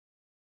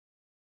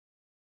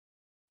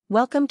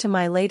Welcome to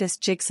my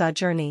latest jigsaw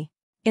journey.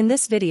 In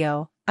this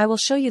video, I will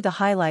show you the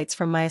highlights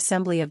from my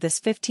assembly of this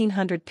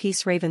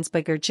 1500-piece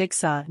Ravensburger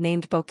jigsaw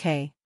named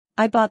Bouquet.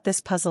 I bought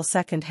this puzzle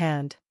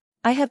second-hand.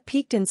 I have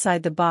peeked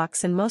inside the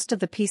box and most of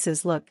the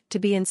pieces look to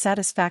be in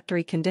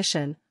satisfactory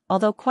condition,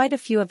 although quite a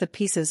few of the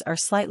pieces are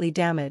slightly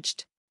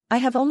damaged. I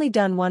have only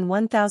done one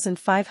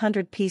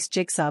 1,500-piece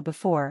jigsaw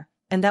before,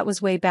 and that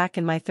was way back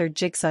in my third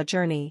jigsaw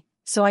journey,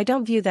 so I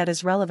don't view that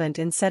as relevant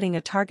in setting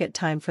a target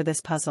time for this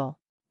puzzle.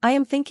 I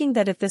am thinking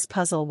that if this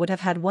puzzle would have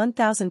had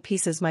 1,000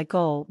 pieces, my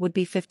goal would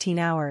be 15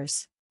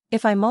 hours.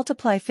 If I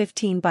multiply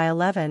 15 by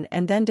 11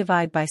 and then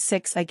divide by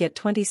 6, I get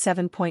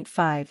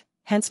 27.5,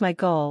 hence my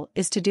goal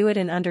is to do it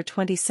in under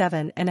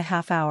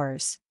 27.5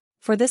 hours.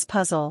 For this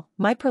puzzle,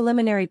 my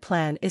preliminary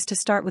plan is to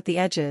start with the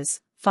edges,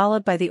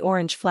 followed by the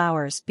orange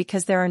flowers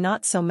because there are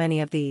not so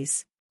many of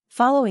these.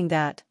 Following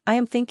that, I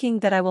am thinking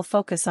that I will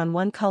focus on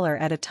one color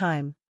at a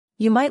time.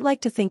 You might like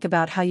to think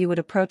about how you would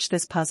approach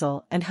this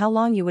puzzle and how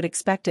long you would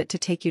expect it to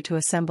take you to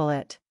assemble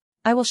it.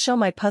 I will show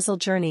my puzzle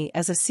journey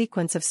as a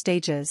sequence of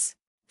stages.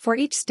 For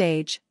each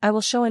stage, I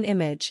will show an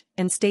image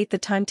and state the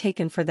time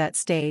taken for that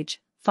stage,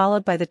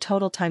 followed by the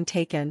total time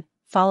taken,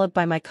 followed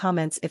by my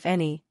comments if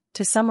any,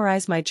 to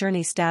summarize my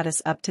journey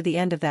status up to the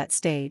end of that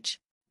stage.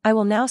 I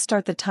will now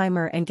start the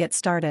timer and get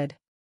started.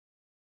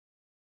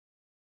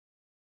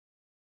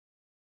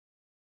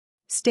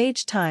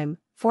 Stage time,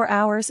 4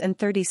 hours and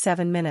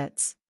 37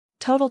 minutes.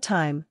 Total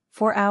time,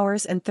 4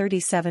 hours and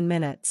 37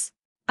 minutes.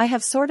 I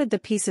have sorted the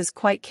pieces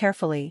quite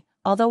carefully,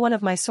 although one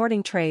of my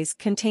sorting trays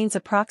contains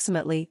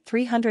approximately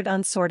 300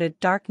 unsorted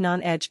dark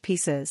non-edge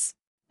pieces.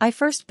 I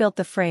first built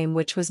the frame,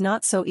 which was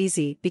not so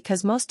easy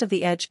because most of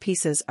the edge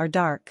pieces are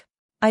dark.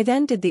 I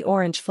then did the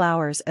orange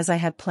flowers as I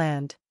had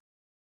planned.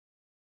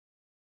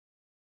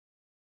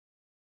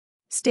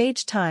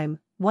 Stage time,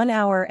 1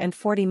 hour and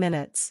 40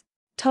 minutes.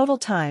 Total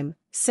time,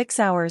 6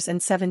 hours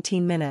and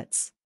 17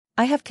 minutes.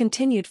 I have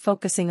continued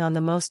focusing on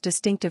the most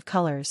distinctive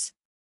colors.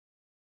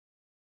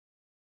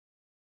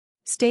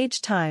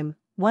 Stage time,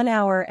 1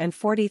 hour and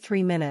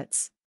 43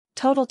 minutes.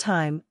 Total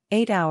time,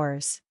 8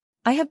 hours.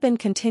 I have been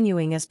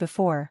continuing as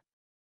before.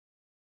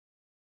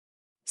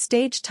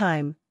 Stage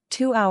time,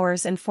 2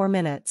 hours and 4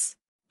 minutes.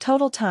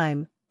 Total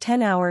time,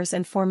 10 hours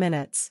and 4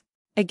 minutes.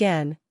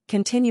 Again,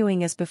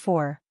 continuing as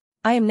before.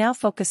 I am now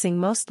focusing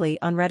mostly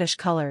on reddish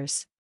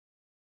colors.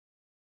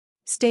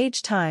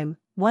 Stage time,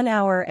 1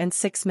 hour and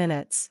 6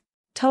 minutes.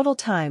 Total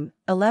time,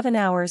 11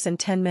 hours and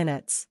 10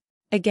 minutes.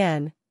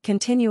 Again,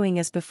 continuing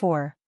as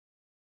before.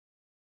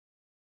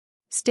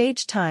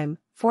 Stage time,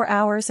 4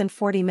 hours and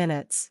 40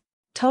 minutes.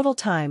 Total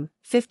time,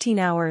 15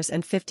 hours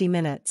and 50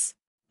 minutes.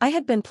 I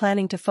had been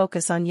planning to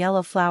focus on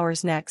yellow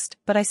flowers next,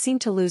 but I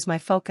seemed to lose my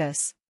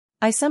focus.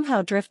 I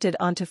somehow drifted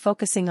onto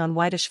focusing on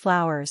whitish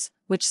flowers,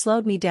 which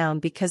slowed me down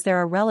because there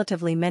are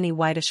relatively many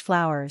whitish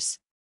flowers.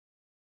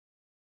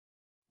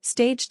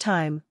 Stage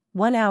time,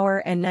 1 hour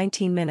and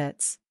 19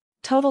 minutes.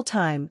 Total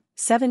time,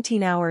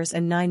 17 hours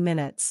and 9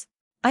 minutes.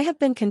 I have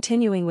been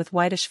continuing with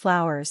whitish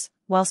flowers,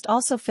 whilst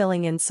also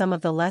filling in some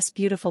of the less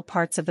beautiful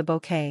parts of the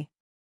bouquet.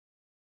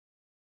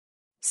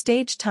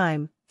 Stage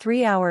time,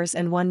 3 hours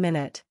and 1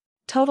 minute.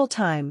 Total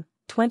time,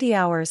 20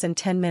 hours and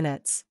 10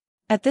 minutes.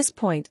 At this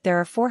point there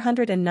are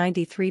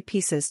 493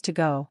 pieces to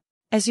go.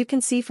 As you can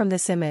see from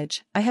this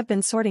image, I have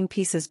been sorting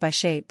pieces by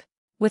shape.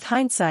 With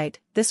hindsight,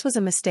 this was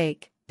a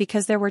mistake,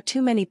 because there were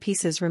too many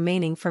pieces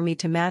remaining for me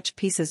to match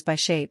pieces by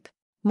shape.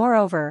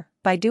 Moreover,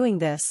 by doing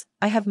this,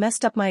 I have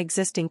messed up my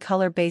existing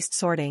color-based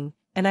sorting,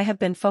 and I have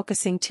been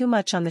focusing too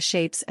much on the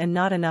shapes and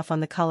not enough on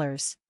the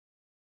colors.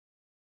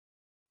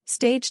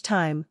 Stage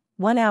time,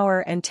 1 hour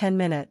and 10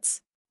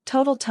 minutes.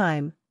 Total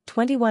time,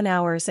 21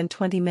 hours and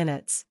 20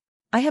 minutes.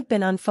 I have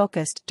been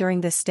unfocused during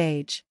this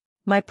stage.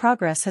 My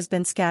progress has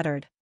been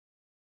scattered.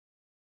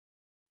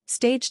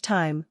 Stage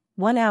time,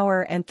 1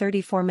 hour and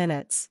 34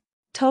 minutes.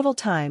 Total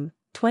time,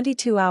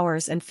 22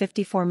 hours and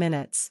 54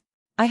 minutes.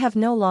 I have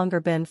no longer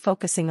been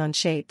focusing on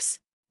shapes.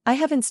 I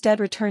have instead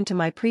returned to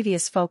my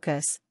previous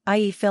focus,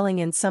 i.e. filling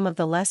in some of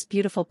the less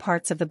beautiful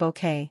parts of the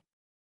bouquet.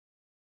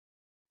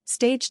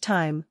 Stage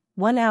time,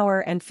 1 hour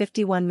and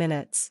 51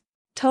 minutes.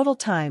 Total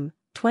time,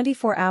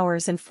 24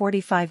 hours and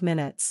 45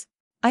 minutes.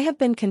 I have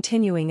been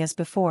continuing as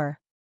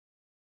before.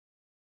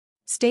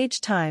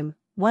 Stage time,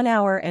 1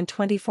 hour and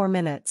 24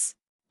 minutes.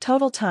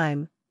 Total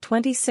time,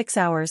 26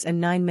 hours and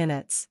 9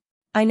 minutes.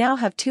 I now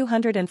have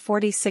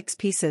 246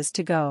 pieces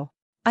to go.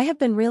 I have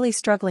been really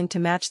struggling to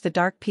match the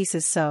dark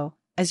pieces, so,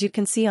 as you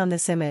can see on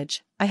this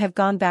image, I have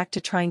gone back to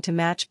trying to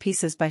match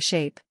pieces by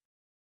shape.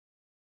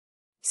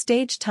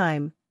 Stage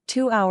time,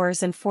 2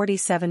 hours and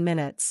 47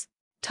 minutes.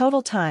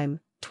 Total time,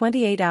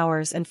 28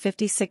 hours and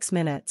 56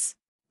 minutes.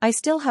 I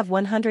still have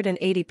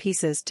 180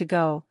 pieces to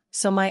go,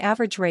 so my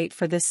average rate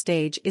for this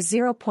stage is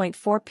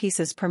 0.4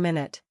 pieces per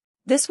minute.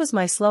 This was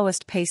my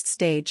slowest paced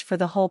stage for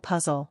the whole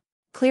puzzle.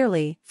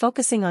 Clearly,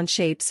 focusing on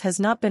shapes has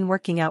not been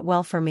working out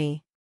well for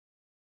me.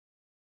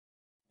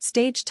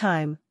 Stage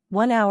time,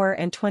 1 hour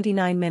and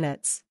 29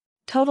 minutes.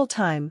 Total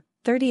time,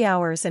 30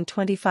 hours and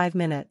 25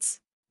 minutes.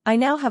 I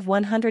now have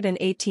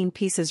 118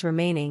 pieces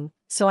remaining,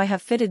 so I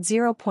have fitted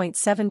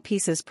 0.7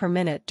 pieces per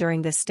minute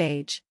during this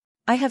stage.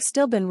 I have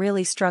still been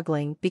really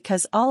struggling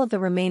because all of the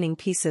remaining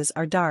pieces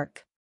are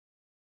dark.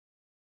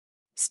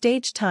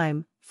 Stage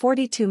time,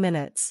 42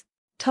 minutes.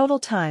 Total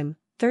time,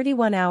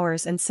 31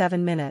 hours and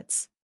 7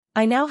 minutes.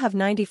 I now have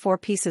 94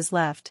 pieces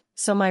left,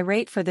 so my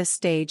rate for this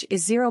stage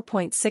is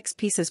 0.6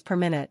 pieces per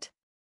minute.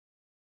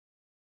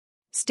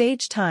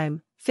 Stage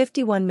time,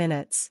 51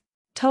 minutes.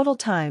 Total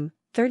time,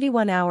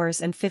 31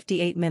 hours and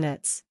 58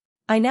 minutes.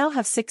 I now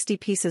have 60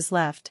 pieces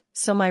left,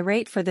 so my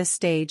rate for this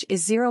stage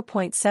is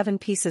 0.7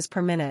 pieces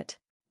per minute.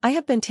 I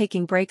have been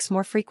taking breaks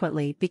more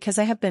frequently because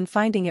I have been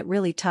finding it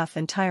really tough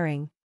and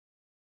tiring.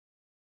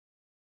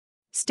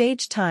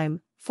 Stage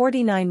time,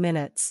 49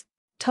 minutes.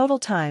 Total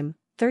time,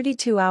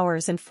 32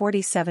 hours and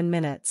 47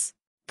 minutes.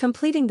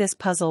 Completing this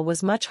puzzle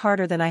was much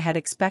harder than I had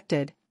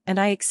expected, and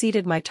I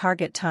exceeded my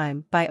target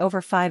time by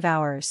over 5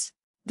 hours.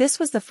 This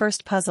was the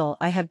first puzzle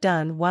I have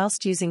done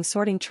whilst using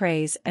sorting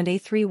trays and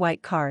A3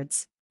 white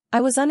cards. I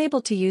was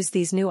unable to use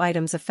these new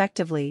items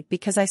effectively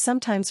because I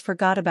sometimes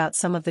forgot about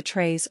some of the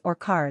trays or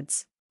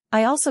cards.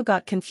 I also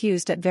got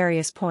confused at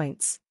various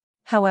points.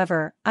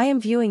 However, I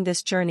am viewing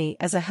this journey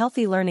as a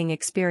healthy learning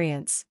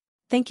experience.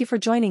 Thank you for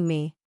joining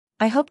me.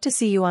 I hope to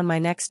see you on my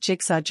next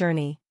Jigsaw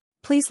journey.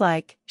 Please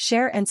like,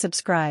 share and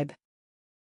subscribe.